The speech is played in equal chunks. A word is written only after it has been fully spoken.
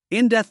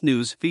In-depth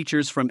news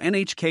features from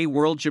NHK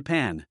World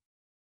Japan.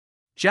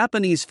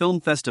 Japanese Film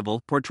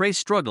Festival portrays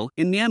struggle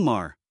in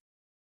Myanmar.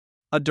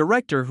 A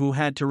director who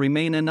had to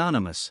remain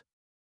anonymous.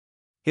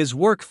 His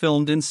work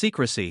filmed in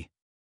secrecy.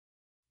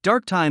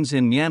 Dark times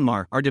in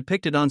Myanmar are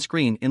depicted on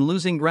screen in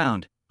Losing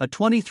Ground, a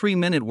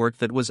 23-minute work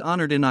that was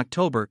honored in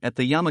October at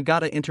the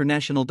Yamagata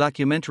International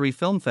Documentary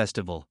Film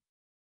Festival.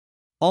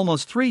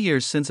 Almost 3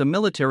 years since a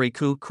military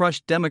coup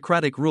crushed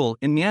democratic rule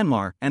in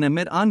Myanmar, and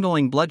amid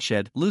ongoing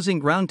bloodshed, Losing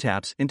Ground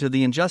taps into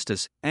the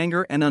injustice,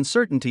 anger, and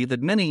uncertainty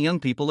that many young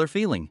people are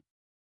feeling.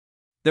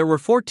 There were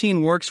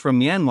 14 works from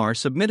Myanmar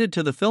submitted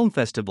to the film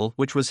festival,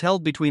 which was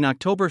held between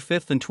October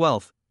 5 and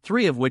 12,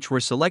 3 of which were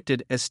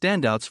selected as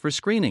standouts for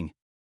screening.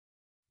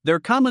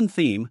 Their common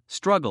theme: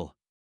 struggle,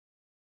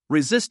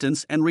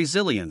 resistance, and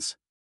resilience.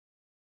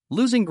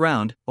 Losing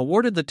Ground,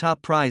 awarded the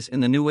top prize in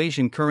the New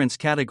Asian Currents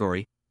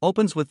category,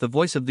 opens with the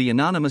voice of the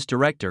anonymous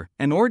director,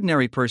 an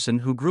ordinary person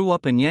who grew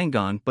up in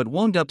Yangon but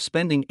wound up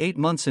spending 8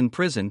 months in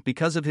prison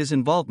because of his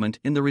involvement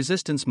in the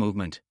resistance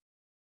movement.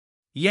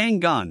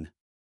 Yangon.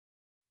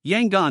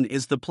 Yangon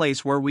is the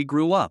place where we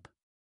grew up.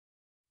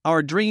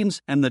 Our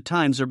dreams and the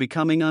times are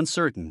becoming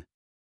uncertain.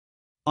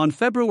 On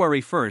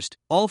February 1st,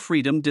 all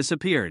freedom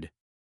disappeared.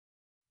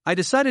 I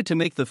decided to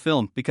make the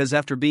film because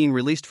after being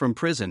released from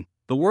prison,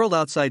 the world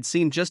outside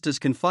seemed just as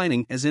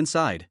confining as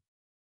inside.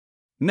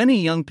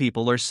 Many young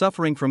people are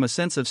suffering from a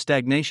sense of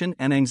stagnation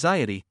and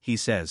anxiety, he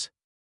says.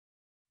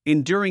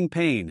 Enduring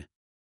pain.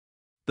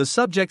 The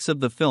subjects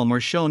of the film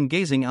are shown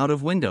gazing out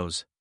of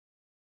windows.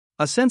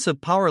 A sense of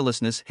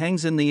powerlessness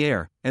hangs in the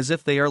air, as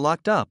if they are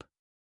locked up.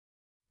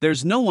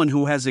 There's no one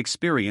who has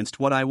experienced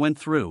what I went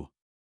through.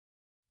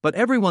 But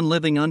everyone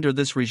living under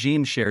this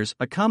regime shares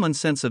a common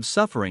sense of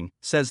suffering,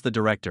 says the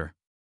director.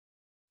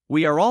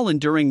 We are all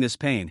enduring this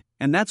pain,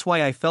 and that's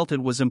why I felt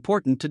it was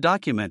important to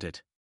document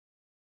it.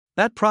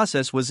 That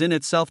process was in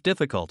itself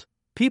difficult.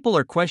 People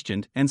are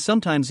questioned and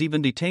sometimes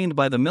even detained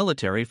by the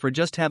military for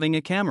just having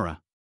a camera.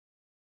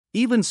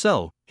 Even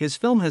so, his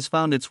film has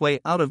found its way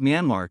out of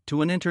Myanmar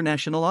to an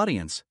international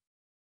audience.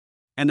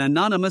 An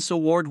anonymous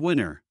award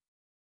winner.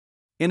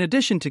 In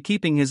addition to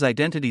keeping his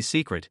identity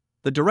secret,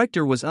 the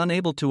director was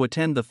unable to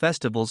attend the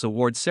festival's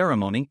award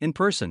ceremony in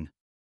person.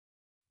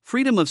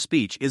 Freedom of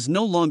speech is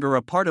no longer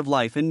a part of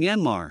life in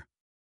Myanmar.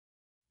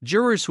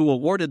 Jurors who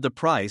awarded the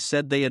prize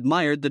said they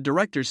admired the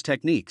director's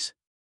techniques.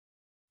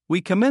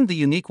 We commend the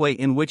unique way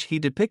in which he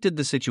depicted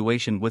the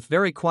situation with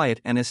very quiet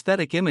and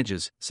aesthetic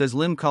images, says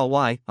Lim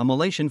Kawai, a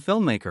Malaysian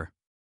filmmaker.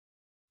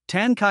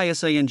 Tan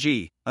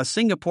Kayasayang, a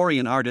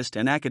Singaporean artist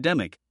and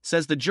academic,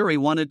 says the jury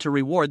wanted to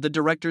reward the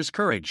director's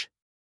courage.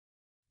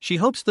 She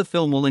hopes the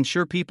film will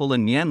ensure people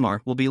in Myanmar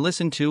will be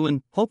listened to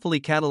and, hopefully,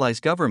 catalyze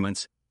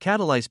governments,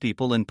 catalyze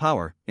people in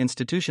power,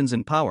 institutions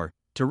in power,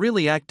 to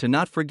really act, to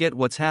not forget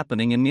what's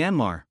happening in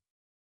Myanmar.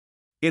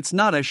 It's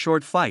not a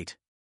short fight.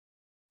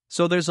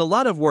 So there's a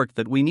lot of work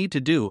that we need to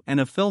do, and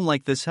a film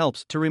like this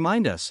helps to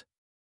remind us.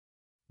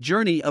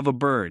 Journey of a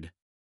Bird.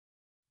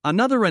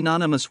 Another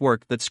anonymous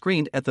work that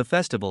screened at the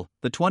festival,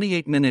 the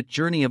 28-minute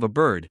Journey of a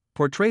Bird,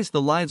 portrays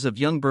the lives of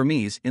young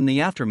Burmese in the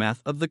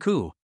aftermath of the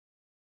coup.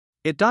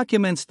 It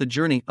documents the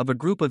journey of a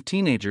group of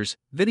teenagers,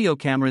 video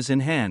cameras in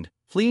hand,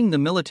 fleeing the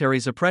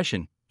military's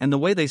oppression, and the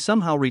way they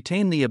somehow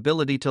retain the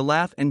ability to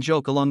laugh and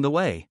joke along the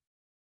way.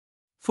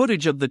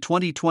 Footage of the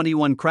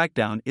 2021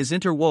 crackdown is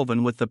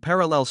interwoven with the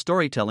parallel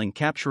storytelling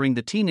capturing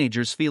the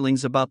teenagers'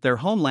 feelings about their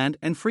homeland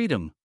and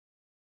freedom.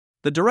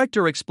 The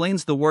director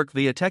explains the work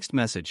via text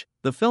message.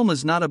 The film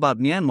is not about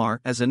Myanmar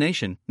as a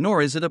nation,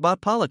 nor is it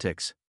about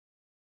politics.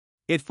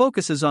 It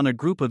focuses on a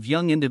group of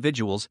young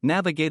individuals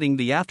navigating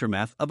the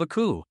aftermath of a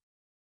coup.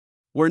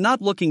 We're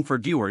not looking for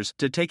viewers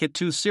to take it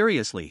too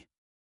seriously.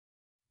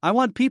 I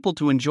want people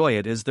to enjoy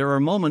it, as there are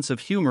moments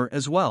of humor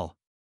as well.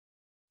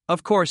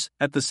 Of course,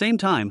 at the same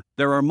time,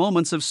 there are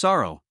moments of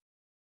sorrow.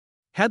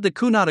 Had the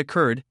coup not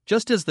occurred,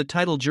 just as the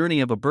title Journey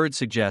of a Bird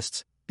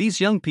suggests, these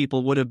young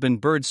people would have been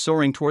birds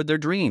soaring toward their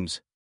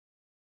dreams.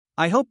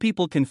 I hope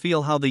people can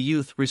feel how the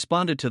youth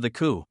responded to the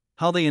coup,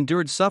 how they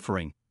endured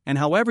suffering, and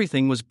how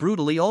everything was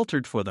brutally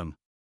altered for them.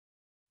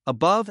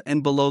 Above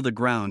and Below the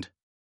Ground.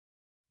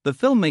 The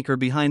filmmaker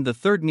behind the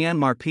third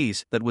Myanmar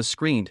piece that was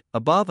screened,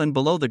 Above and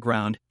Below the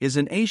Ground, is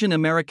an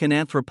Asian-American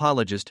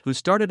anthropologist who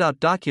started out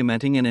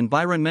documenting an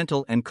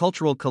environmental and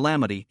cultural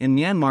calamity in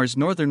Myanmar's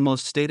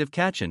northernmost state of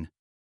Kachin.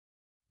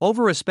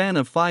 Over a span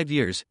of 5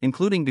 years,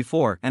 including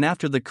before and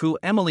after the coup,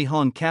 Emily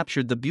Hong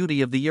captured the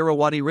beauty of the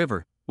Irrawaddy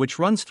River, which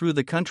runs through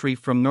the country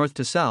from north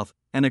to south,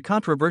 and a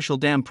controversial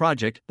dam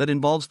project that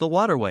involves the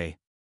waterway.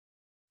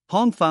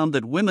 Hong found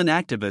that women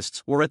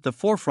activists were at the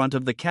forefront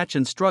of the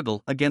Kachin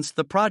struggle against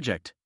the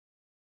project.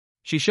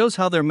 She shows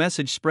how their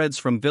message spreads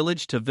from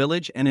village to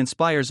village and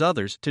inspires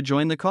others to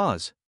join the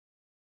cause.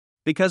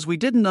 Because we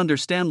didn't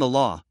understand the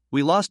law,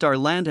 we lost our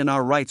land and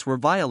our rights were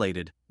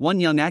violated, one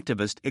young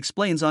activist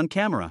explains on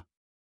camera.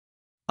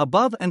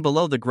 Above and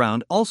Below the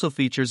Ground also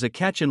features a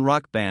Kachin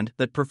rock band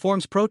that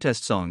performs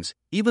protest songs,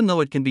 even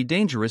though it can be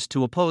dangerous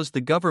to oppose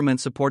the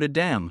government-supported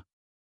dam.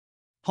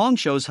 Hong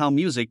shows how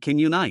music can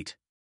unite.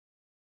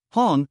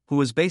 Hong, who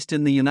is based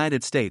in the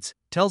United States,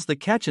 tells the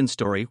Kachin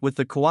story with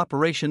the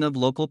cooperation of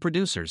local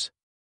producers.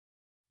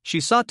 She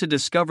sought to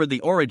discover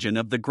the origin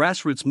of the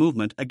grassroots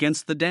movement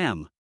against the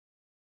dam.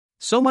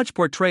 So much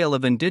portrayal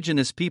of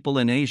indigenous people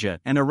in Asia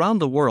and around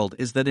the world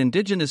is that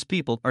indigenous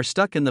people are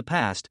stuck in the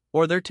past,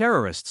 or they're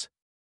terrorists.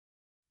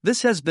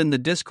 This has been the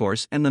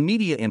discourse and the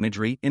media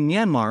imagery in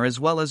Myanmar as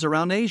well as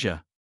around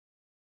Asia.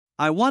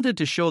 I wanted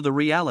to show the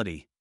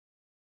reality.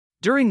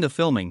 During the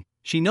filming,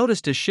 she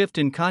noticed a shift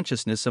in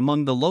consciousness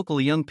among the local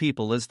young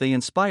people as they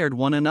inspired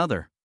one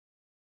another.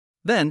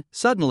 Then,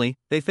 suddenly,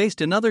 they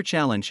faced another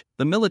challenge,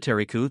 the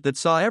military coup that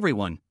saw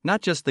everyone,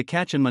 not just the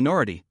Kachin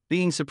minority,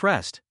 being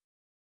suppressed.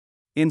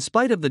 In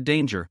spite of the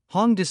danger,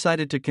 Hong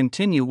decided to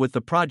continue with the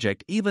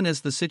project even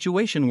as the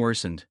situation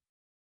worsened.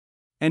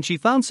 And she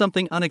found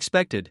something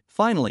unexpected.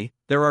 Finally,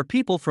 there are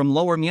people from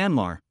Lower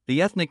Myanmar,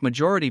 the ethnic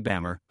majority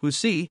Bamar, who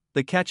see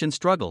the Kachin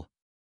struggle.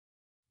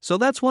 So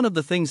that's one of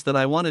the things that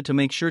I wanted to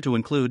make sure to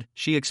include,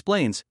 she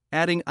explains,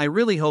 adding, I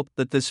really hope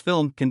that this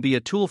film can be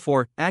a tool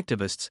for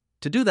activists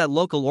to do that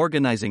local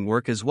organizing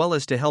work as well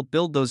as to help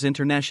build those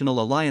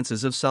international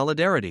alliances of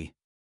solidarity.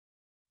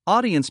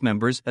 Audience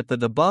members at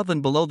the Above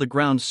and Below the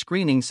Ground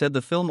screening said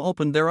the film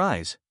opened their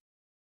eyes.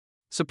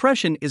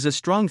 Suppression is a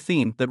strong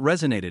theme that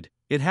resonated,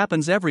 it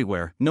happens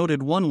everywhere,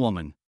 noted one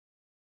woman.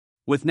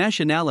 With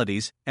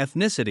nationalities,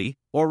 ethnicity,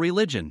 or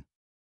religion.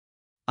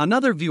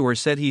 Another viewer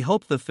said he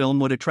hoped the film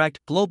would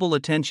attract global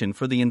attention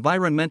for the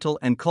environmental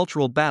and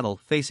cultural battle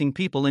facing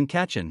people in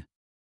Kachin.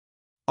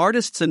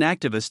 Artists and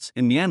activists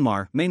in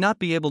Myanmar may not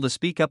be able to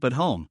speak up at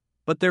home,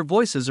 but their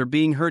voices are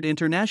being heard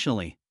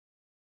internationally.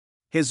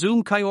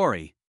 Hizum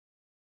Kaiori,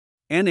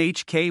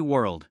 NHK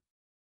World.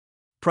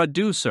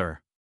 Producer.